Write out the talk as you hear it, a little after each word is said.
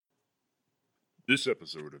This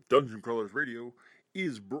episode of Dungeon Crawlers Radio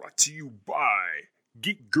is brought to you by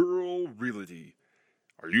Geek Girl Realty.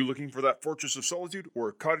 Are you looking for that fortress of solitude or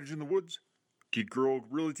a cottage in the woods? Geek Girl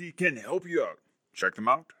Realty can help you out. Check them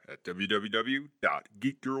out at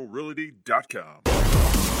www.geekgirlrealty.com.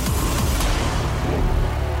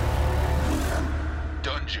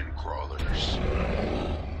 Dungeon Crawlers.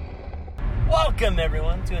 Welcome,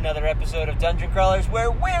 everyone, to another episode of Dungeon Crawlers,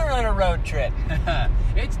 where we're on a road trip.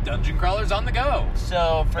 It's Dungeon Crawlers on the go.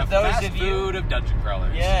 So, for the those fast of you... food of Dungeon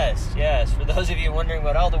Crawlers. Yes. For those of you wondering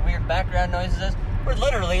what all the weird background noises is, we're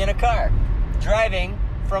literally in a car, driving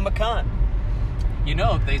from a con. You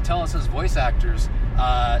know, they tell us as voice actors,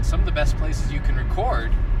 some of the best places you can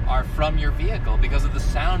record are from your vehicle because of the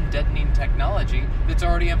sound deadening technology that's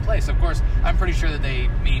already in place. Of course, I'm pretty sure that they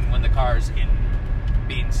mean when the car's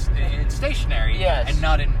being stationary, yes, and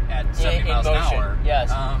not at 70 miles an hour.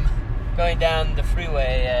 Yes. Going down the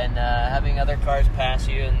freeway and having other cars pass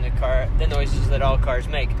you, and the noises that all cars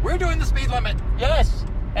make. We're doing the speed limit. Yes.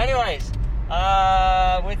 Anyways,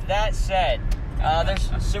 with that said, there's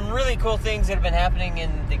some really cool things that have been happening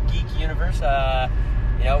in the geek universe.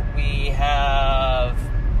 We have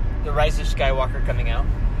The Rise of Skywalker coming out.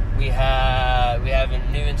 We have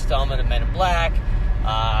a new installment of Men in Black.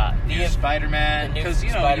 New Spider-Man, because you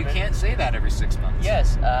can't say that every 6 months.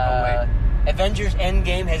 Yes. Avengers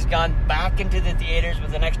Endgame has gone back into the theaters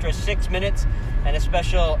with an extra 6 minutes and a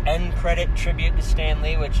special end credit tribute to Stan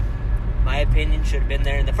Lee, which, in my opinion, should have been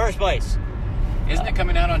there in the first place. Isn't it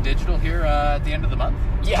coming out on digital here at the end of the month?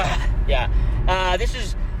 Yeah. This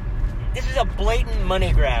is a blatant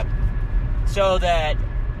money grab, so that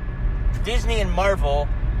Disney and Marvel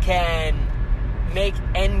can make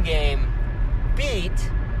Endgame beat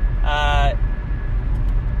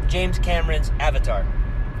James Cameron's Avatar,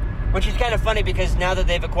 which is kind of funny because now that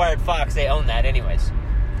they've acquired Fox, they own that anyways.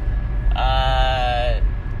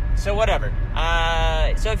 So whatever.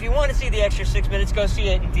 So if you want to see the extra 6 minutes, go see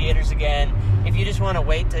it in theaters again. If you just want to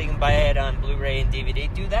wait till you can buy it on Blu-ray and DVD,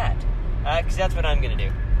 do that. Because that's what I'm going to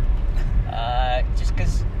do. Just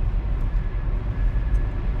because...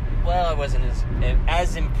 Well, I wasn't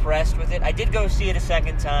as impressed with it. I did go see it a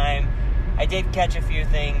second time. I did catch a few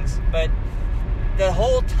things, but the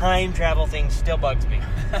whole time travel thing still bugs me.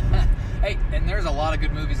 Hey, and there's a lot of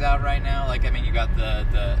good movies out right now. You got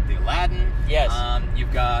the Aladdin. Yes.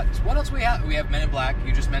 You've got... What else we have? We have Men in Black.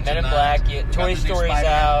 You just mentioned Men in Black. Toy Story's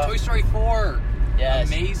out. Toy Story 4. Yes.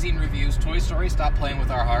 Amazing reviews. Toy Story, stop playing with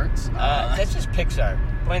our hearts. That's just Pixar.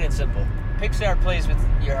 Plain and simple. Pixar plays with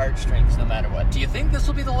your heartstrings no matter what. Do you think this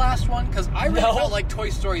will be the last one? Because I really felt like Toy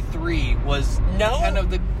Story 3 was kind of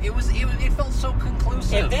the... It felt so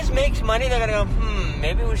conclusive. If this makes money, they're going to go,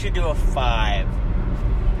 maybe we should do a 5.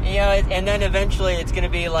 And then eventually it's going to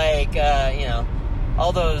be like,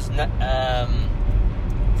 all those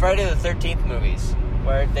Friday the 13th movies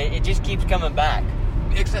where it just keeps coming back.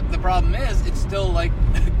 Except the problem is, it's still like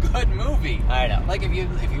a good movie. I know. Like if you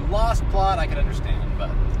lost plot, I could understand, but...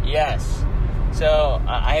 Yes. So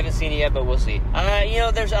I haven't seen it yet, but we'll see.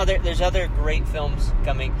 There's other great films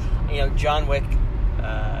coming. John Wick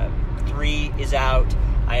 3 is out.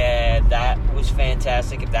 That was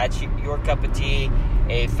fantastic. If that's your cup of tea,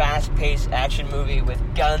 a fast-paced action movie with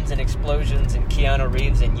guns and explosions and Keanu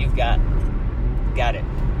Reeves, and you've got it.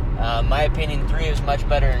 My opinion, 3 is much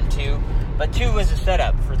better than 2, but 2 was a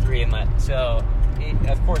setup for 3 so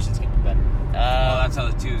of course it's going to be better. That's how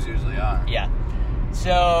the 2s usually are. Yeah.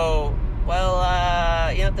 So,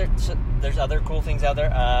 there's other cool things out there.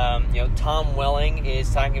 Tom Welling is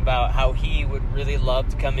talking about how he would really love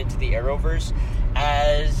to come into the Arrowverse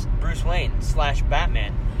as Bruce Wayne /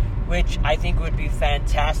 Batman, which I think would be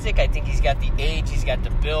fantastic. I think he's got the age, he's got the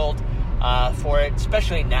build for it,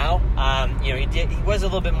 especially now. He was a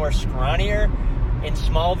little bit more scrawnier in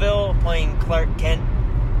Smallville, playing Clark Kent,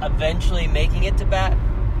 eventually making it to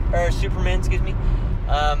Superman, excuse me.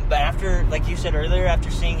 But after, like you said earlier, after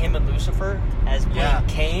seeing him in Lucifer as playing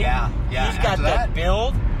Kane, he's got the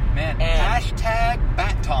build. Man, hashtag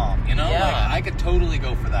Bat Tom, I could totally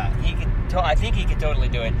go for that. I think he could totally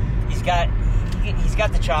do it. He's got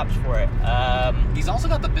the chops for it. He's also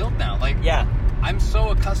got the build now. I'm so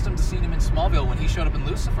accustomed to seeing him in Smallville when he showed up in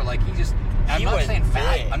Lucifer. I'm not saying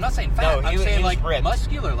fat. I'm not saying fat. No, I'm saying ripped.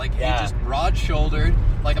 Muscular. He just broad-shouldered.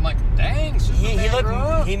 I'm like, dang,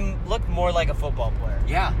 Superman. He looked more like a football player.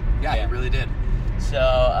 Yeah, he really did. So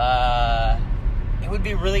it would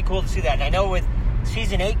be really cool to see that. And I know with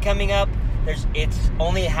season 8 coming up, it's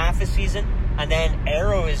only half a season, and then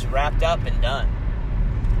Arrow is wrapped up and done.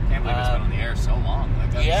 Can't believe it's been on the air so long.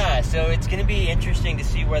 So it's going to be interesting to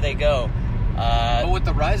see where they go. But with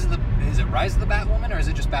the rise of the Batwoman, or is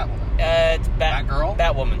it just Batwoman? It's Batgirl?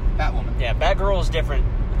 Batwoman. Batwoman. Yeah, Batgirl is different.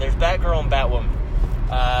 There's Batgirl and Batwoman.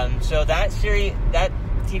 So that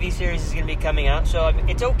TV series is going to be coming out. So I mean,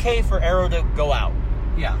 it's okay for Arrow to go out.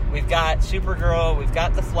 Yeah. We've got Supergirl, we've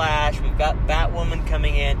got The Flash, we've got Batwoman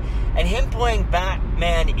coming in, and him playing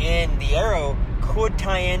Batman in the Arrow could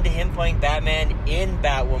tie into him playing Batman in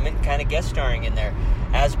Batwoman, kind of guest starring in there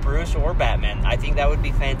as Bruce or Batman. I think that would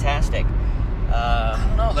be fantastic. I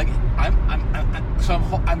don't know. Like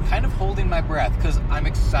I'm kind of holding my breath because I'm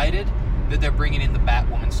excited that they're bringing in the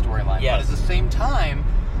Batwoman storyline. Yes. But at the same time,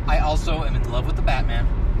 I also am in love with the Batman.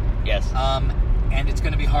 Yes. And it's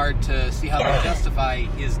going to be hard to see how they justify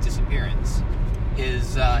his disappearance,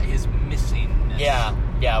 his missingness.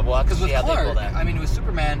 Yeah. We'll have to Because with see how they pull Clark, that. I mean, with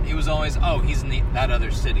Superman, it was always, he's in that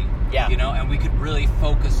other city. Yeah. You know, and we could really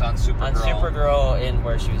focus on Supergirl. On Supergirl in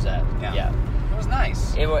where she was at. Yeah. It was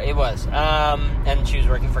nice. It was. And she was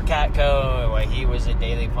working for Catco, where he was at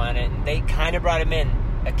Daily Planet, and they kind of brought him in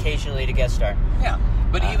occasionally to guest star. Yeah.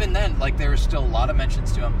 But even then, like, there were still a lot of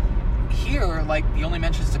mentions to him. Here, like, the only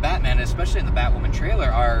mentions to Batman, especially in the Batwoman trailer,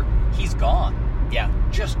 are he's gone. Yeah.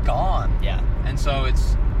 Just gone. Yeah. And so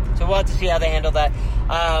it's... So we'll have to see how they handle that.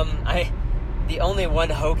 The only one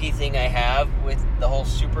hokey thing I have with the whole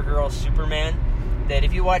Supergirl Superman, that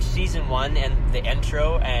if you watch season 1 and the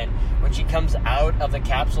intro, and when she comes out of the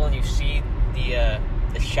capsule and you see the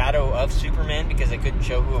shadow of Superman, because they couldn't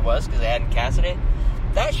show who it was because they hadn't casted it,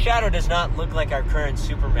 that shadow does not look like our current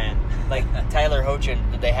Superman, like Tyler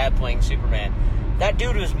Hoechlin that they had playing Superman. That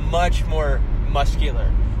dude was much more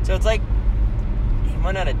muscular. So it's like he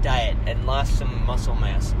went on a diet and lost some muscle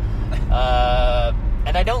mass.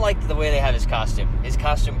 And I don't like the way they have his costume. His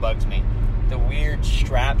costume bugs me. The weird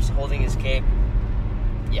straps holding his cape.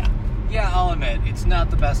 Yeah. Yeah, I'll admit, it's not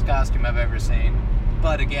the best costume I've ever seen.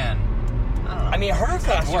 But again, I don't know. I mean, her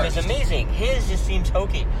costume is amazing. His just seems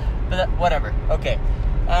hokey. But whatever. Okay.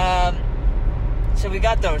 So we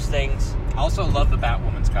got those things. I also love the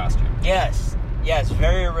Batwoman's costume. Yes,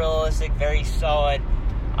 very realistic, very solid,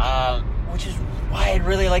 which is why I'd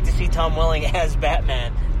really like to see Tom Welling as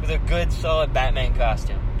Batman with a good, solid Batman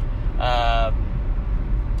costume.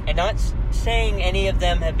 And not saying any of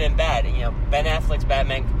them have been bad. You know, Ben Affleck's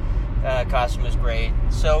Batman costume was great.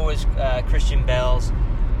 So was Christian Bale's.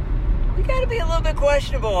 We got to be a little bit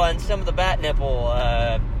questionable on some of the Bat Nipple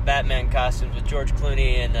Batman costumes with George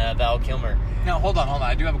Clooney and Val Kilmer. Now, hold on.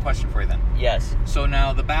 I do have a question for you then. Yes. So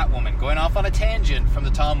now the Batwoman, going off on a tangent from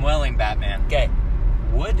the Tom Welling Batman. Okay.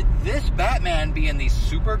 Would this Batman be in the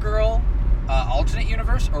Supergirl alternate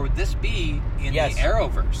universe, or would this be in the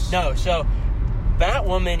Arrowverse? No, so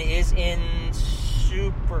Batwoman is in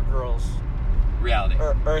Supergirl's reality.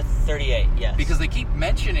 Earth 38, yes. Because they keep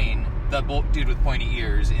mentioning the dude with pointy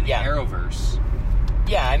ears in the Arrowverse.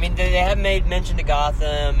 Yeah, I mean, they have made mention to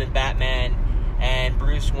Gotham and Batman and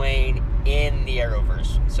Bruce Wayne in the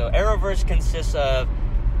Arrowverse. So Arrowverse consists of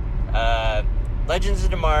Legends of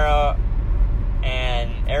Tomorrow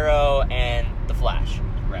and Arrow and The Flash.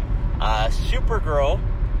 Right. Supergirl,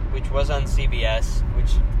 which was on CBS,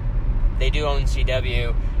 which they do own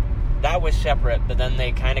CW, that was separate, but then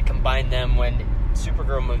they kind of combined them when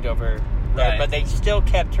Supergirl moved over there. Right. But they still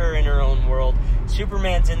kept her in her own world.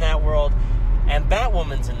 Superman's in that world, and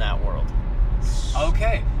Batwoman's in that world.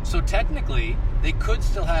 Okay, so technically, they could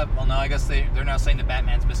still have... Well, no, I guess they're now saying that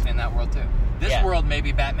Batman's missing in that world, too. This world,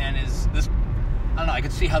 maybe Batman is... I don't know, I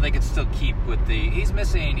could see how they could still keep with the... He's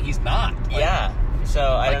missing, he's not. Like,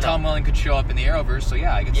 so I don't know. Tom Welling could show up in the Arrowverse, so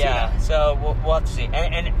I could see that. Yeah, so we'll have to see.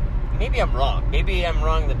 And maybe I'm wrong. Maybe I'm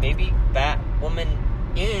wrong that maybe Batwoman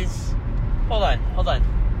is... Hold on.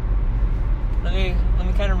 Let me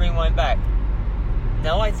kind of rewind back.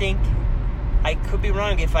 No, I think I could be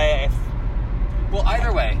wrong if well,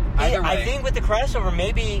 either way. I think with the crossover,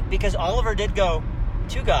 maybe because Oliver did go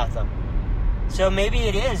to Gotham, so maybe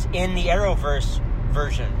it is in the Arrowverse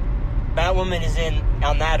version. Batwoman is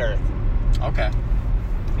on that Earth. Okay.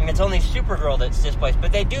 And it's only Supergirl that's displaced,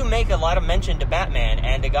 but they do make a lot of mention to Batman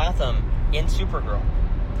and to Gotham in Supergirl.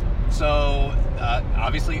 So,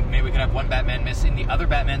 obviously, maybe we could have one Batman missing, the other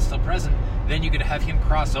Batman still present. Then you could have him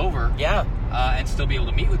cross over, and still be able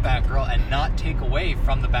to meet with Batgirl and not take away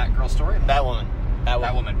from the Batgirl story. Batwoman.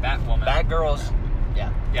 Batgirl's,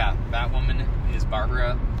 yeah. Batwoman is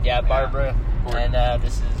Barbara. Yeah, Barbara, and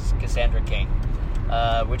this is Cassandra Cain,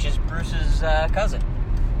 which is Bruce's cousin.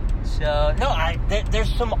 So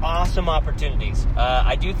there's some awesome opportunities.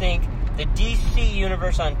 I do think the DC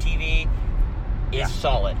universe on TV is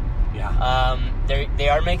solid. Yeah. They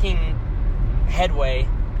are making headway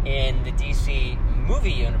in the DC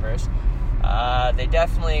movie universe, They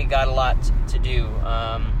definitely got a lot to do.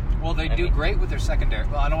 Well, they do great with their secondary.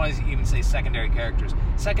 Well, I don't want to even say secondary characters.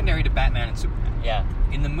 Secondary to Batman and Superman. Yeah.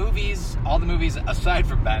 In the movies, all the movies aside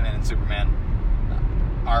from Batman and Superman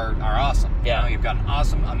are awesome. Yeah. You know, you've got an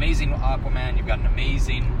awesome, amazing Aquaman. You've got an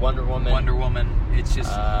amazing Wonder Woman. It's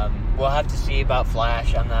just We'll have to see about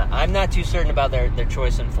Flash. I'm not too certain about their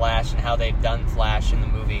choice in Flash and how they've done Flash in the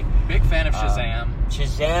movie. big fan of Shazam.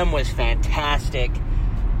 Shazam was fantastic.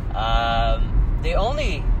 The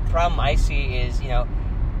only problem I see is,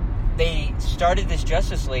 they started this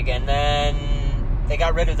Justice League and then they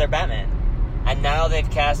got rid of their Batman. And now they've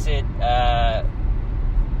casted Robert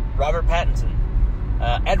Pattinson,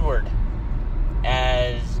 Edward,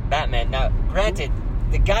 as Batman. Now, granted,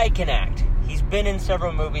 the guy can act. He's been in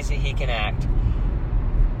several movies that he can act.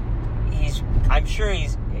 I'm sure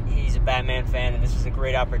he's a Batman fan, and this is a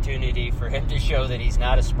great opportunity for him to show that he's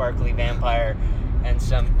not a sparkly vampire and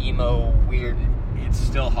some emo weird. It's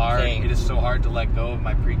still hard. Thing. It is so hard to let go of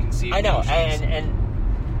my preconceived I know, notions.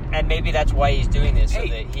 and maybe that's why he's doing this, so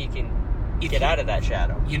Hey, that he can get out of that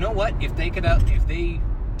shadow. You know what? If they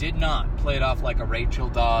did not play it off like a Rachel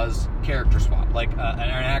Dawes character swap, like an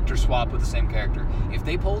actor swap with the same character, if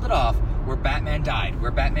they pulled it off where Batman died,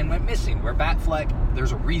 where Batman went missing, where Batfleck,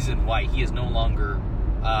 there's a reason why he is no longer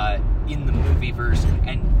in the movie verse,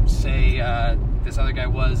 and say this other guy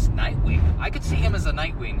was Nightwing. I could see him as a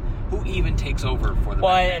Nightwing who even takes over for the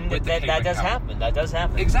Batman And with the that Penguin does power. happen. That does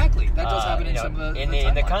happen. Exactly. That does happen in some of the in the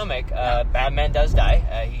timelines. comic. Batman does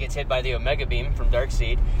die. He gets hit by the Omega Beam from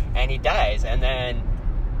Darkseid, and he dies. And then,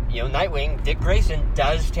 Nightwing, Dick Grayson,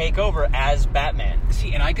 does take over as Batman.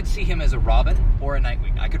 See, and I could see him as a Robin or a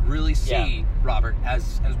Nightwing. I could really see Robert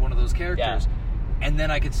as one of those characters. Yeah. And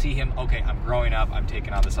then I could see him, okay, I'm growing up, I'm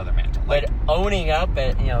taking on this other mantle. But owning up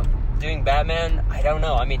at, doing Batman, I don't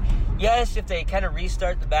know. I mean, yes, if they kind of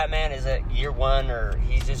restart the Batman as a year one, or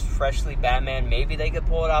he's just freshly Batman, maybe they could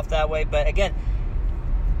pull it off that way. But again,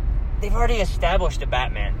 they've already established a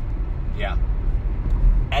Batman. Yeah.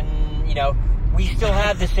 And, we still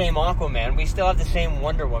have the same Aquaman. We still have the same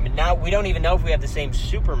Wonder Woman. Now, we don't even know if we have the same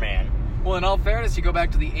Superman. Well, in all fairness, you go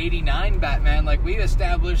back to the 89 Batman, like, we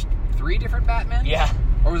established 3 different Batmen? Yeah.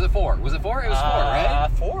 Or was it 4? Was it 4? It was 4, right?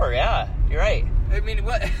 4, yeah. You're right. I mean,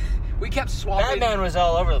 what? We kept swapping. Batman was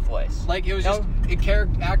all over the place. Like, it was just a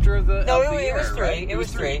character actor of the No, of the it year, was 3. right? It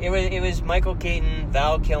was 3. It was Michael Keaton,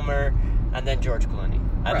 Val Kilmer, and then George Clooney.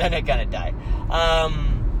 And then it kind of died.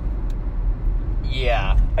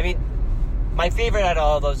 Yeah. I mean, my favorite out of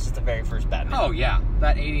all of those is the very first Batman. Oh, yeah.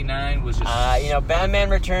 That 89 was just... Batman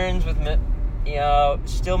Returns with,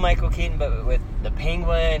 still Michael Keaton, but with the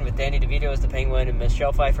Penguin, with Danny DeVito as the Penguin, and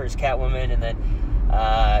Michelle Pfeiffer as Catwoman, and then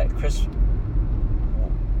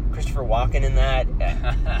Christopher Walken in that.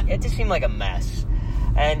 It just seemed like a mess.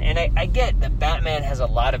 And I get that Batman has a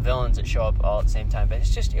lot of villains that show up all at the same time, but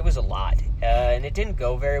it was a lot. And it didn't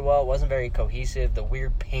go very well. It wasn't very cohesive. The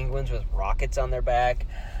weird penguins with rockets on their back.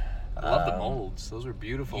 I love the molds. Those were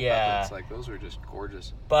beautiful puppets. Like, those were just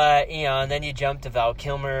gorgeous. But, and then you jump to Val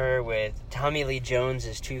Kilmer with Tommy Lee Jones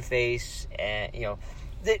as Two-Face. And,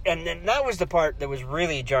 and then that was the part that was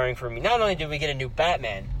really jarring for me. Not only did we get a new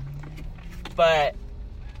Batman, but,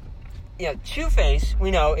 Two-Face, we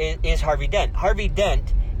know, is Harvey Dent. Harvey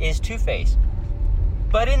Dent is Two-Face.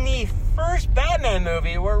 But in the first Batman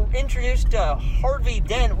movie, we're introduced to Harvey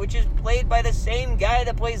Dent, which is played by the same guy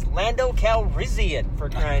that plays Lando Calrissian, for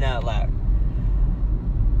crying out loud.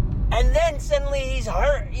 And then suddenly he's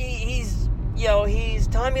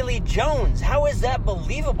Tommy Lee Jones. How is that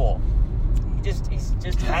believable? He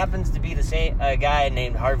just happens to be the same guy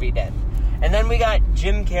named Harvey Dent. And then we got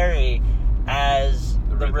Jim Carrey as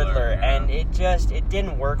the Riddler, and it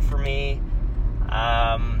didn't work for me.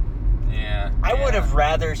 I would have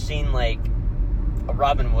rather seen, like, a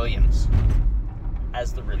Robin Williams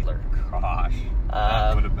as the Riddler. Gosh,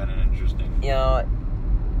 that would have been an interesting...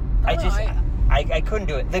 I couldn't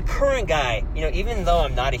do it. The current guy, even though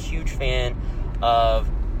I'm not a huge fan of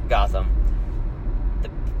Gotham, the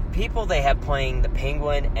people they have playing the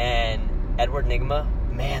Penguin and Edward Nygma,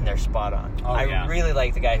 man, they're spot on. I really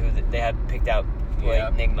like the guy who they had picked out to play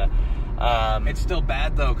Nygma. It's still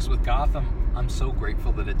bad, though, because with Gotham, I'm so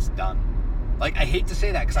grateful that it's done. Like, I hate to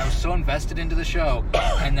say that, because I was so invested into the show,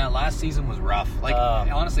 and that last season was rough. Like,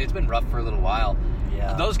 honestly, it's been rough for a little while.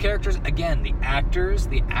 Yeah. Those characters, again, the actors,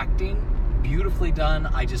 the acting, beautifully done.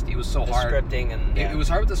 It was so hard. The scripting and... It was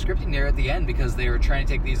hard with the scripting there at the end, because they were trying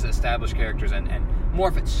to take these established characters and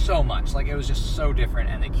morph it so much. Like, it was just so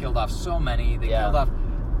different, and they killed off so many. They killed off...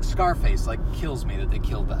 Scarface, kills me that they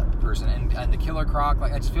killed that person. And the Killer Croc,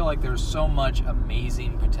 I just feel like there's so much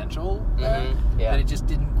amazing potential there that it just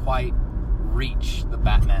didn't quite reach the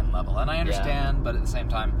Batman level. And I understand, but at the same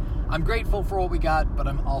time, I'm grateful for what we got, but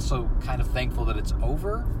I'm also kind of thankful that it's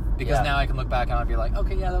over, because now I can look back and I'll be like,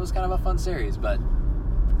 okay, yeah, that was kind of a fun series, but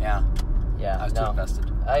I was too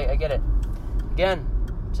invested. I get it. Again,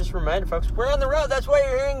 just a reminder, folks, we're on the road. That's why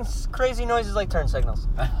you're hearing crazy noises like turn signals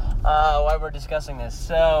while we're discussing this.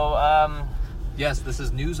 So, yes, this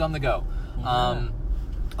is News on the Go.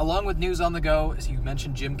 Along with News on the Go, as you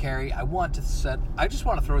mentioned Jim Carrey, I just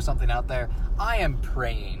want to throw something out there. I am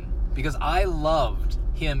praying, because I loved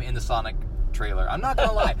him in the Sonic trailer. I'm not going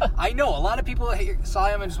to lie. I know a lot of people saw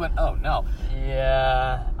him and just went, oh, no.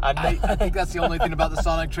 Yeah. I think that's the only thing about the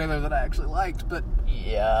Sonic trailer that I actually liked, but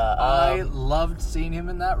I loved seeing him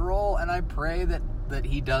in that role, and I pray that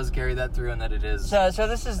he does carry that through, and that it is so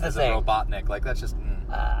this is the as thing. a Robotnik. Like, that's just...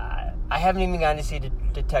 I haven't even gotten to see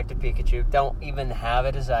Detective Pikachu. Don't even have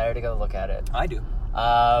a desire to go look at it. I do.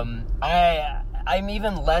 I'm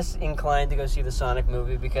even less inclined to go see the Sonic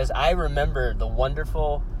movie, because I remember the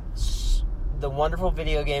wonderful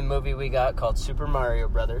video game movie we got called Super Mario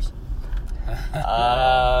Brothers.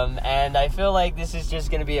 And I feel like this is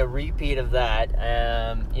just going to be a repeat of that.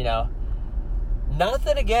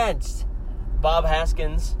 Nothing against Bob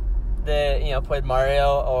Haskins, played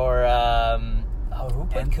Mario, or who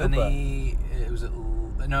played Anthony,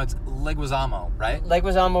 Koopa? It's Leguizamo, right?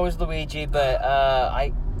 Leguizamo was Luigi, but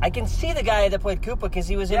I can see the guy that played Koopa, because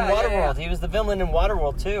he was in Waterworld. He was the villain in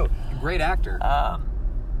Waterworld too. Great actor.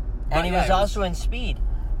 And he was also in Speed.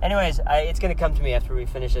 Anyways, it's going to come to me after we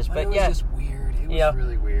finish this. But it was just weird. It was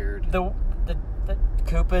really weird. The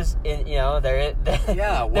Koopas,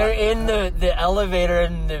 they're in the elevator,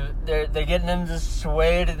 and they're getting them to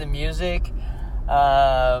sway to the music.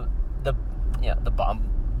 The bomb.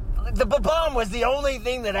 The bomb was the only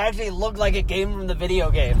thing that actually looked like it came from the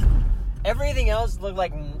video game. Everything else looked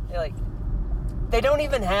like they don't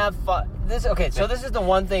even have this. Okay, so this is the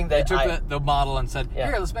one thing that they took the model and said,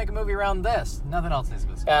 "Here, let's make a movie around this." Nothing else needs to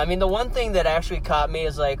be said. I mean, the one thing that actually caught me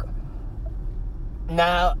is like,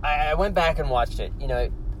 now I went back and watched it.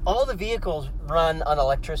 All the vehicles run on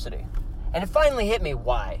electricity, and it finally hit me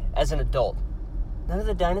why, as an adult. None of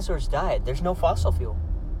the dinosaurs died. There's no fossil fuel.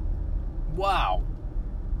 Wow.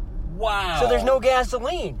 So there's no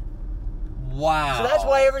gasoline. Wow. So that's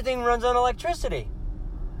why everything runs on electricity.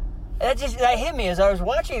 And that hit me as I was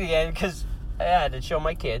watching it again, because I had to show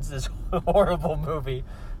my kids this horrible movie.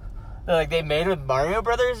 They're like, they made a Mario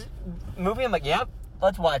Brothers movie? I'm like, yep,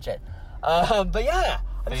 let's watch it. But yeah.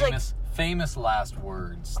 Famous last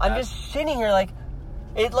words. I'm just sitting here like,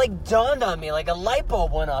 it like dawned on me, like a light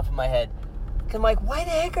bulb went off in my head. Cause I'm like, why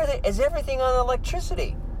the heck is everything on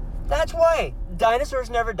electricity? That's why. Dinosaurs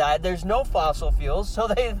never died. There's no fossil fuels, so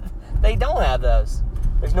they don't have those.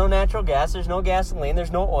 There's no natural gas. There's no gasoline.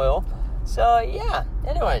 There's no oil. So, yeah.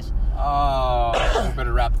 Anyways. Oh, we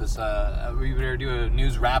better wrap this. We better do a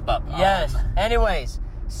news wrap-up. Yes. Anyways.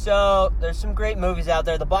 So, there's some great movies out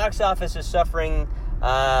there. The box office is suffering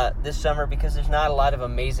this summer because there's not a lot of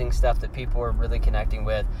amazing stuff that people are really connecting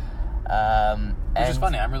with. Which is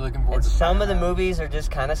funny. I'm really looking forward to some of the movies are just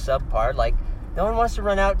kind of subpar. Like, no one wants to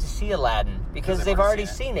run out to see Aladdin because they've already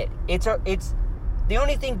seen it. It's the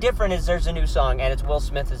only thing different is there's a new song, and it's Will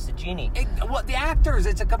Smith as the genie. The actors,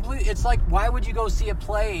 it's like, why would you go see a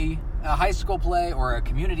play, a high school play or a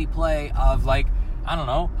community play of, like, I don't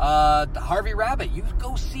know, Harvey Rabbit? You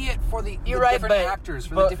go see it for the different actors,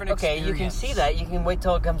 for the different experience. You can see that. You can wait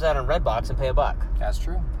till it comes out on Redbox and pay $1. That's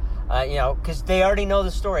true. Because they already know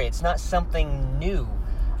the story. It's not something new.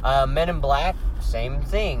 Men in Black, same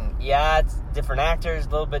thing. Yeah, it's different actors, a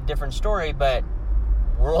little bit different story, but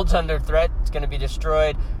world's under threat. It's going to be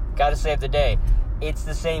destroyed. Got to save the day. It's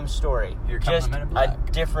the same story. Just a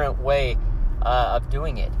different way of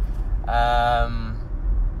doing it.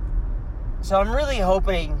 So I'm really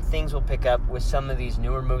hoping things will pick up with some of these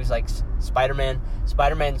newer movies like Spider-Man.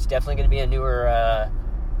 Spider-Man's definitely going to be a newer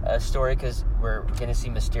story because we're going to see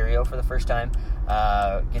Mysterio for the first time.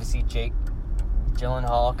 Get to see Jake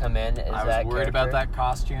Gyllenhaal come in as that character. I was worried about that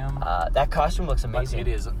costume. That costume looks amazing. But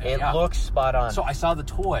it is. It looks spot on. So I saw the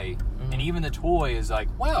toy, and even the toy is like,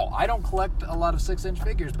 wow, I don't collect a lot of 6-inch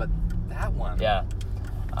figures, but that one. Yeah.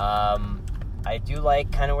 I do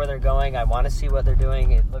like kind of where they're going. I want to see what they're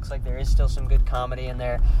doing. It looks like there is still some good comedy in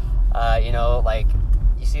there. Like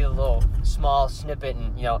you see the little small snippet,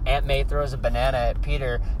 and Aunt May throws a banana at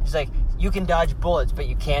Peter. He's like, you can dodge bullets, but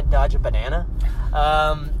you can't dodge a banana.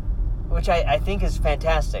 Which I think is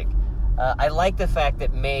fantastic. I like the fact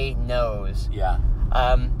that May knows. Yeah.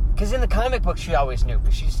 Because in the comic book, she always knew,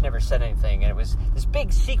 but she just never said anything. And it was this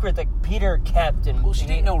big secret that Peter kept. Well, she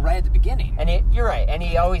didn't know right at the beginning. And you're right. And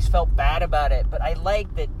he always felt bad about it. But I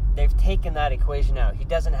like that they've taken that equation out. He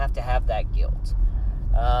doesn't have to have that guilt.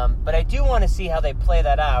 But I do want to see how they play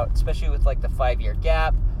that out, especially with like the 5-year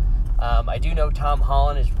gap. I do know Tom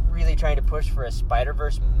Holland is really trying to push for a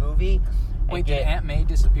Spider-Verse movie. Wait, did Aunt May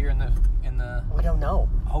disappear in the? We don't know.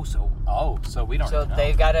 So we don't. So know.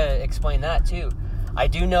 they've got to explain that too. I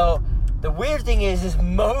do know. The weird thing is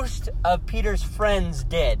most of Peter's friends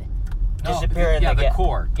did disappear in the gap.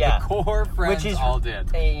 Core. Yeah, the core friends which is, all did.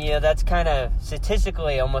 Yeah, that's kind of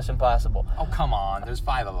statistically almost impossible. Oh, come on. There's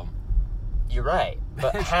 5 of them. You're right,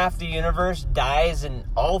 but half the universe dies, and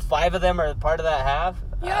all 5 of them are part of that half.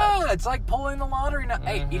 Yeah, it's like pulling the lottery.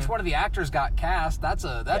 Hey, each one of the actors got cast. That's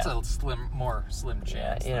a more slim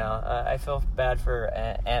chance. Yeah, I feel bad for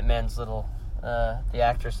Ant-Man's little the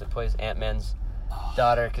actress that plays Ant-Man's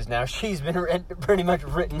daughter, because now she's been pretty much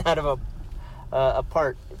written out of a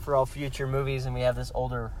part for all future movies, and we have this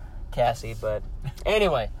older Cassie. But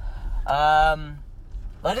anyway,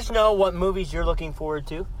 let us know what movies you're looking forward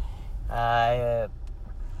to.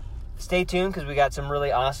 Stay tuned, because we got some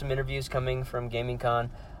really awesome interviews coming from Gaming Con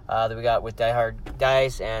that we got with Die Hard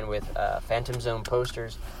Dice and with Phantom Zone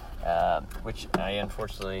posters, which I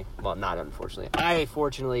fortunately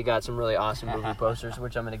got some really awesome movie posters,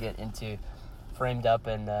 which I'm going to get into framed up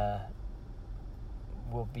and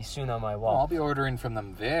will be soon on my wall. I'll be ordering from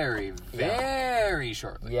them very, very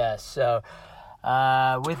shortly. Yes, so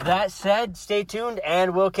with that said, stay tuned,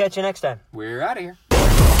 and we'll catch you next time. We're out of here.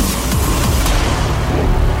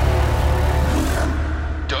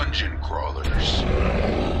 Dungeon Crawlers.